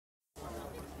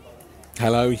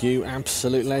Hello you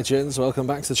absolute legends, welcome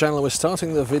back to the channel. We're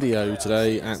starting the video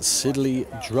today at Siddeley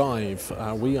Drive.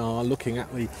 We are looking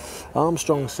at the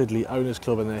Armstrong Siddeley Owners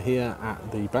Club and they're here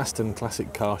at the Baston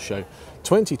Classic Car Show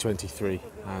 2023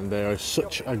 and there is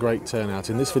such a great turnout.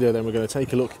 In this video then we're going to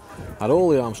take a look at all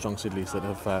the Armstrong Siddeleys that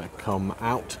have come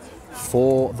out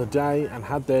for the day and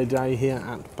had their day here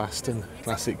at Baston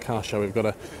Classic Car Show. We've got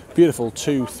a beautiful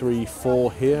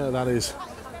 234 here, that is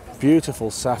beautiful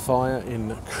sapphire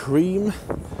in cream,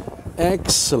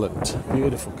 excellent,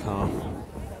 beautiful car.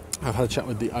 I've had a chat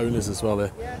with the owners as well,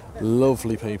 they're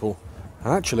lovely people.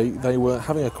 And actually they were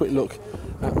having a quick look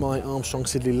at my Armstrong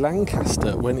Siddeley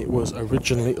Lancaster when it was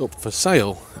originally up for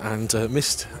sale and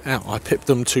missed out. I pipped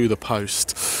them to the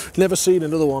post. Never seen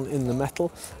another one in the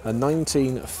metal. A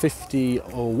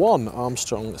 1951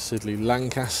 Armstrong Siddeley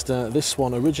Lancaster. This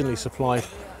one originally supplied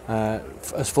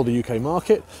as for the UK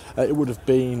market. It would have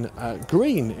been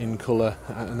green in colour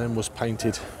and then was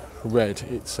painted red.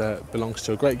 It belongs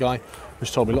to a great guy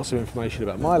who's told me lots of information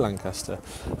about my Lancaster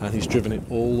and he's driven it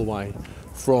all the way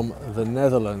from the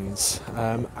Netherlands.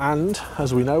 And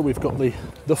as we know, we've got the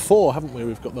four, haven't we?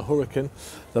 We've got the Hurricane,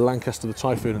 the Lancaster, the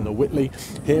Typhoon and the Whitley.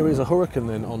 Here is a Hurricane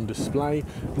then on display.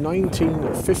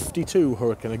 1952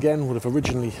 Hurricane, again would have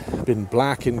originally been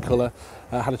black in colour.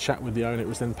 Had a chat with the owner, it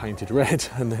was then painted red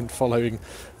and then following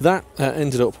that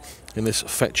ended up in this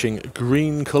fetching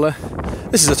green colour.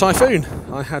 This is a Typhoon.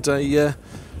 I had a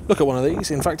look at one of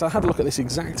these. In fact, I had a look at this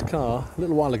exact car a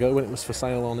little while ago when it was for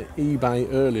sale on eBay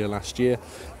earlier last year.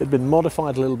 It had been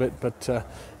modified a little bit, but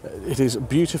it is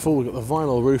beautiful. We've got the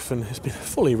vinyl roof and it's been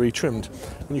fully retrimmed.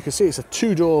 And you can see it's a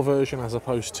two-door version as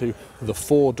opposed to the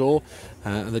four-door.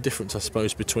 And the difference, I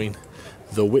suppose, between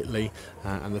the Whitley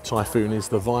and the Typhoon is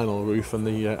the vinyl roof and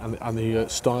the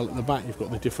style at the back. You've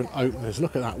got the different openers.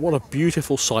 Look at that, what a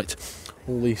beautiful sight,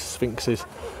 all these sphinxes.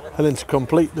 And then to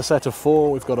complete the set of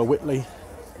four, we've got a Whitley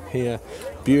here,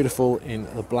 beautiful in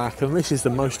the black, and this is the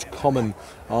most common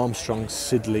Armstrong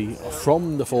Siddeley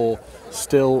from the four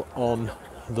still on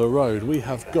the road. We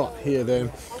have got here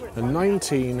then a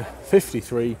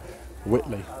 1953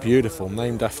 Whitley, beautiful,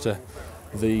 named after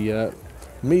the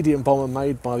medium bomber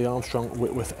made by the Armstrong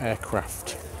Whitworth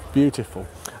aircraft. Beautiful.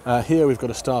 Here we've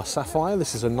got a Star Sapphire.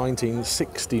 This is a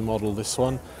 1960 model, this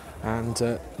one, and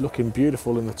looking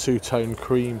beautiful in the two-tone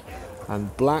cream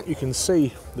and black. You can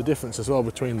see the difference as well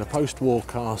between the post-war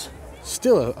cars,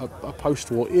 still a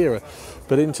post-war era,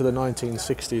 but into the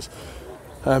 1960s.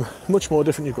 Much more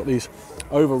different. You've got these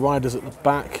overriders at the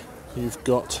back. You've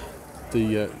got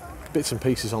the bits and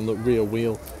pieces on the rear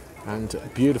wheel, and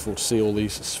beautiful to see all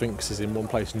these sphinxes in one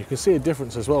place. And you can see a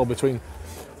difference as well between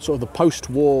sort of the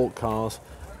post-war cars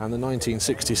and the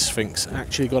 1960s Sphinx.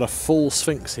 Actually got a full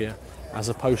Sphinx here as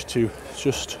opposed to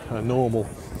just a normal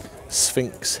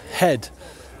Sphinx head.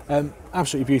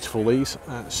 Absolutely beautiful, these,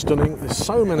 stunning. There's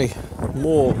so many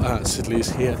more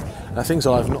Siddeleys here, things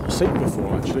that I've not seen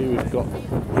before actually. We've got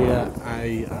here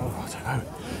a, I don't know,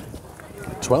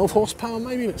 12 horsepower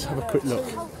maybe, let's have a quick look.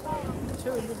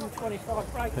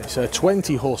 225 brake. It's a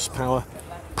 20 horsepower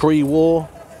pre-war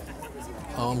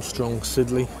Armstrong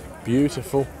Siddeley,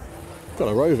 beautiful. Got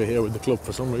a Rover here with the club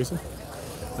for some reason.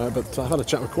 But I've had a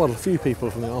chat with quite a few people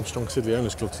from the Armstrong Siddeley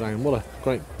Owners Club today, and what a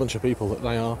great bunch of people that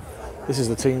they are. This is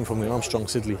the team from the Armstrong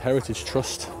Siddeley Heritage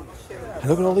Trust. And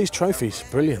look at all these trophies,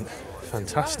 brilliant,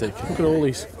 fantastic. Look at all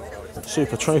these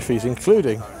super trophies,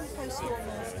 including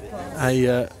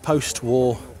a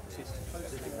post-war,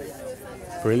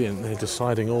 brilliant. They're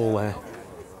deciding all their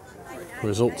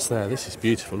results there. This is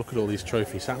beautiful. Look at all these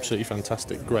trophies, absolutely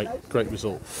fantastic, great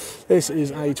result. This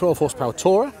is a 12 horsepower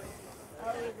Tourer.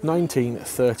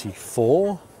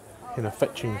 1934 in a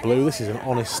fetching blue. This is an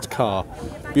honest car,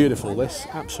 beautiful, this,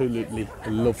 absolutely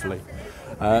lovely.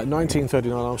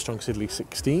 1939 Armstrong Siddeley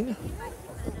 16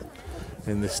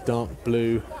 in this dark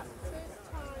blue,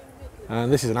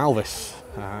 and this is an Alvis,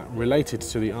 related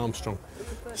to the Armstrong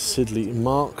Siddeley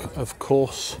mark, of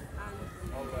course.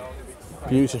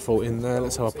 Beautiful in there.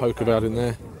 Let's have a poke about in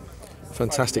there.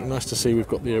 Fantastic, nice to see we've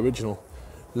got the original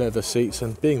leather seats,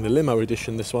 and being the limo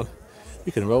edition, this one,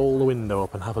 you can roll the window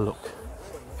up and have a look.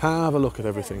 Have a look at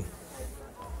everything.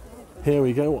 Here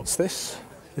we go, what's this?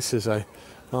 This is a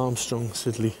Armstrong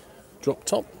Siddeley drop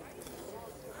top.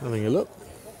 Having a look.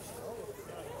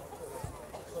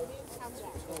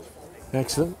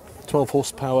 Excellent. 12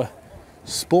 horsepower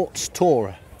sports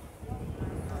Tourer.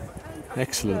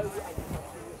 Excellent.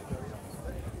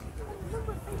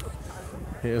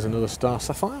 Here's another Star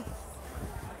Sapphire.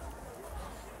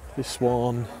 This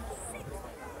one,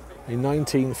 a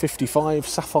 1955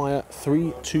 Sapphire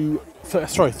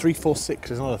 346.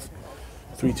 There's another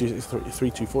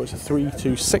 324, it's a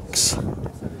 326.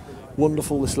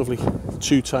 Wonderful, this lovely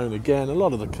two-tone again. A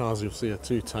lot of the cars you'll see are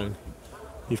two-tone.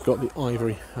 You've got the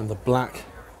ivory and the black,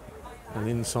 and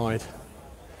inside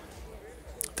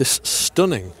this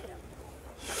stunning,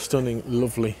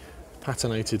 lovely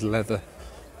patinated leather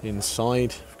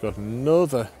inside. We've got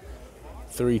another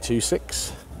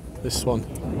 326. This one,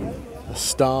 a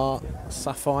star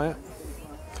sapphire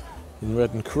in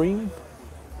red and cream.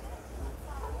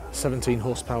 17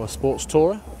 horsepower sports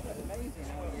tourer.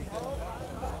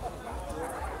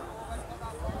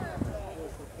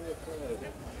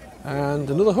 And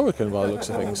another Hurricane by the looks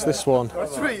of things. This one,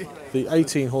 the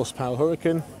 18 horsepower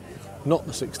Hurricane, not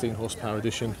the 16 horsepower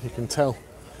edition. You can tell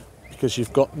because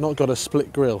you've not got a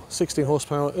split grille. 16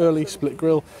 horsepower early split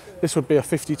grille. This would be a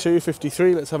 52,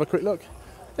 53. Let's have a quick look.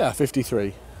 Yeah,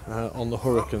 53 on the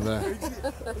Hurricane there.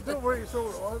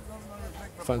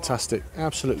 Fantastic,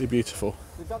 absolutely beautiful.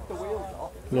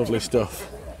 Lovely stuff.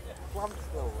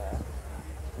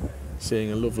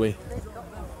 Seeing a lovely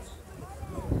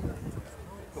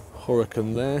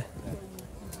Hurricane there.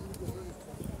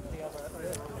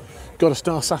 Got a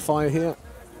star sapphire here.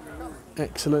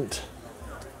 Excellent.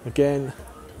 Again,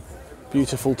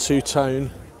 beautiful two-tone.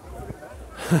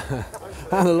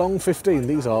 And a long 15.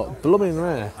 These are blooming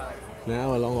rare.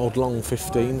 Now a long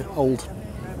 15, old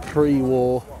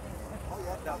pre-war.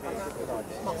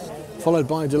 Followed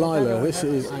by Delilah. This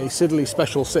is a Siddeley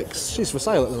Special 6. She's for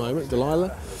sale at the moment, Delilah.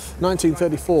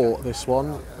 1934, this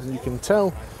one. And you can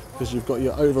tell because you've got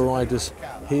your overriders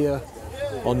here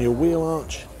on your wheel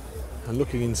arch. And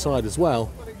looking inside as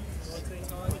well,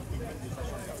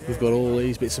 you've got all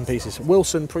these bits and pieces.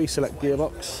 Wilson pre-select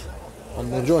gearbox on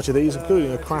the majority of these,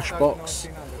 including a crash box.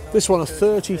 This one a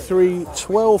 33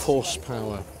 12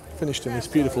 horsepower, finished in this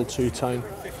beautiful two-tone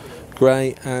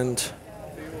grey and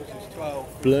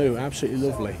blue, absolutely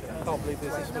lovely.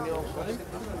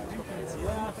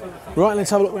 Right, let's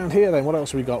have a look around here then. What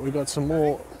else have we got? We've got some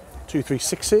more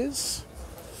 236s.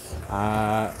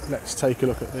 Let's take a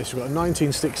look at this. We've got a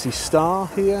 1960 Star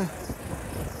here,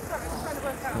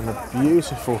 and a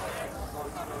beautiful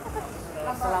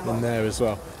in there as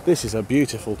well. This is a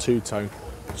beautiful two-tone,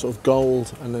 sort of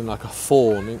gold and then like a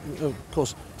fawn. Of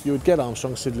course, you would get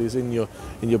Armstrong Siddeley's in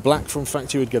your black from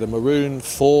factory. You would get a maroon,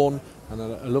 fawn, and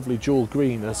a lovely jewel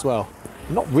green as well.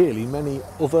 Not really many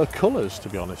other colours, to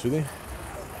be honest with you.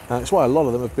 It's why a lot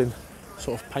of them have been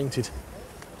sort of painted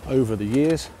over the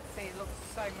years.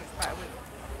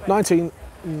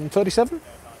 1937,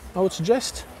 I would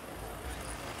suggest.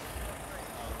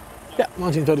 Yeah,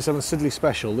 1937 Siddeley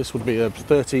Special. This would be a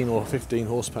 13 or 15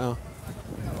 horsepower.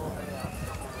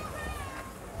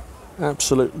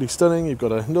 Absolutely stunning. You've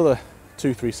got another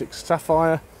 236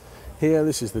 Sapphire here.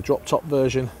 This is the drop top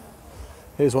version.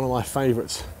 Here's one of my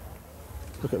favourites.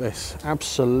 Look at this.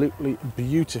 Absolutely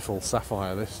beautiful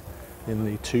Sapphire, this, in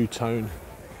the two-tone.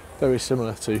 Very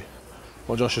similar to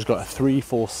what Josh has got, a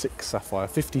 346 Sapphire.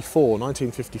 54,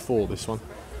 1954 this one.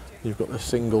 You've got the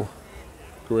single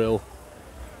grille.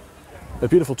 A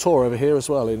beautiful Tourer over here as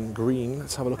well in green.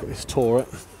 Let's have a look at this Tourer.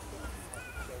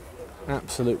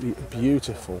 Absolutely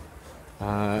beautiful.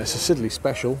 It's a Siddeley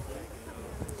Special.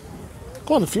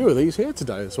 Quite a few of these here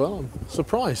today as well. I'm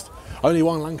surprised. Only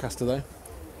one Lancaster though.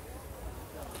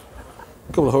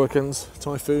 A couple of Hurricanes,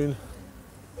 Typhoon.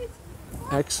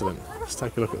 Excellent. Let's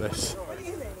take a look at this.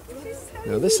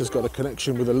 Now this has got a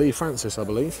connection with a Lee Francis, I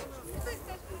believe.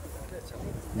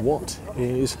 What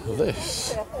is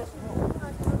this?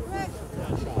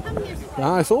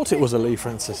 I thought it was a Lee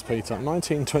Francis, Peter.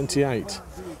 1928.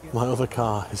 My other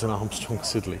car is an Armstrong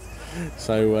Siddeley.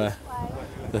 So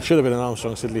there should have been an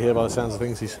Armstrong Siddeley here by the sounds of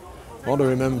things. He's an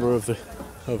honorary member of the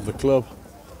club.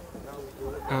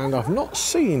 And I've not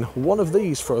seen one of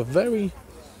these for a very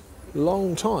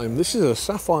long time. This is a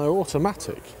Sapphire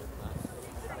automatic.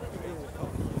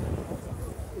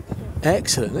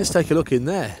 Excellent. Let's take a look in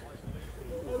there.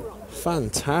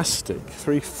 Fantastic.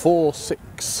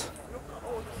 346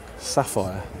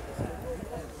 Sapphire.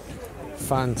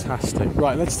 Fantastic.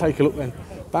 Right, let's take a look then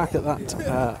back at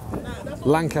that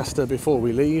Lancaster before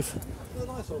we leave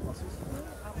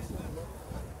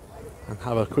and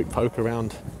have a quick poke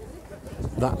around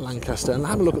that Lancaster and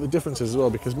have a look at the differences as well,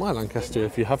 because my Lancaster,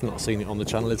 if you have not seen it on the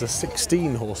channel, is a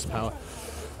 16 horsepower.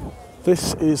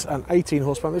 This is an 18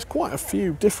 horsepower. There's quite a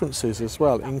few differences as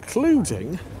well,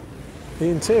 including the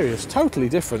interior is totally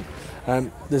different.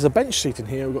 There's a bench seat in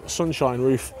here. We've got a sunshine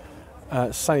roof,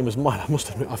 same as mine. I must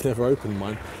admit I've never opened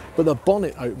mine, but the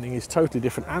bonnet opening is totally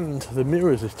different, and the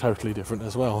mirrors is totally different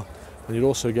as well. And you'd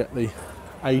also get the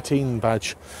 18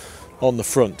 badge on the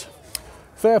front.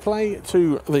 Fair play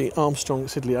to the Armstrong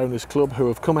Siddeley Owners Club, who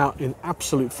have come out in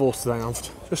absolute force today.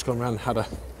 I've just gone around and had a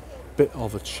bit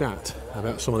of a chat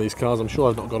about some of these cars. I'm sure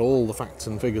I've not got all the facts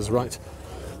and figures right,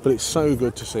 but it's so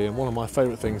good to see, and one of my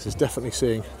favourite things is definitely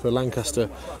seeing the Lancaster,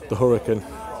 the Hurricane,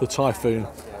 the Typhoon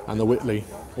and the Whitley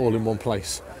all in one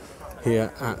place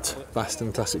here at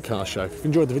Baston Classic Car Show. If you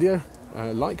enjoyed the video,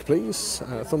 like please,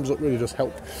 thumbs up really does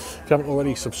help. If you haven't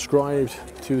already subscribed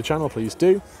to the channel, please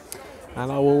do. And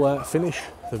I will finish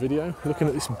the video looking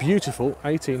at this beautiful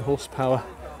 18 horsepower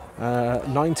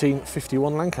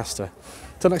 1951 Lancaster.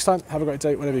 Till next time, have a great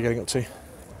day, whatever you're getting up to.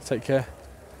 Take care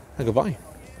and goodbye.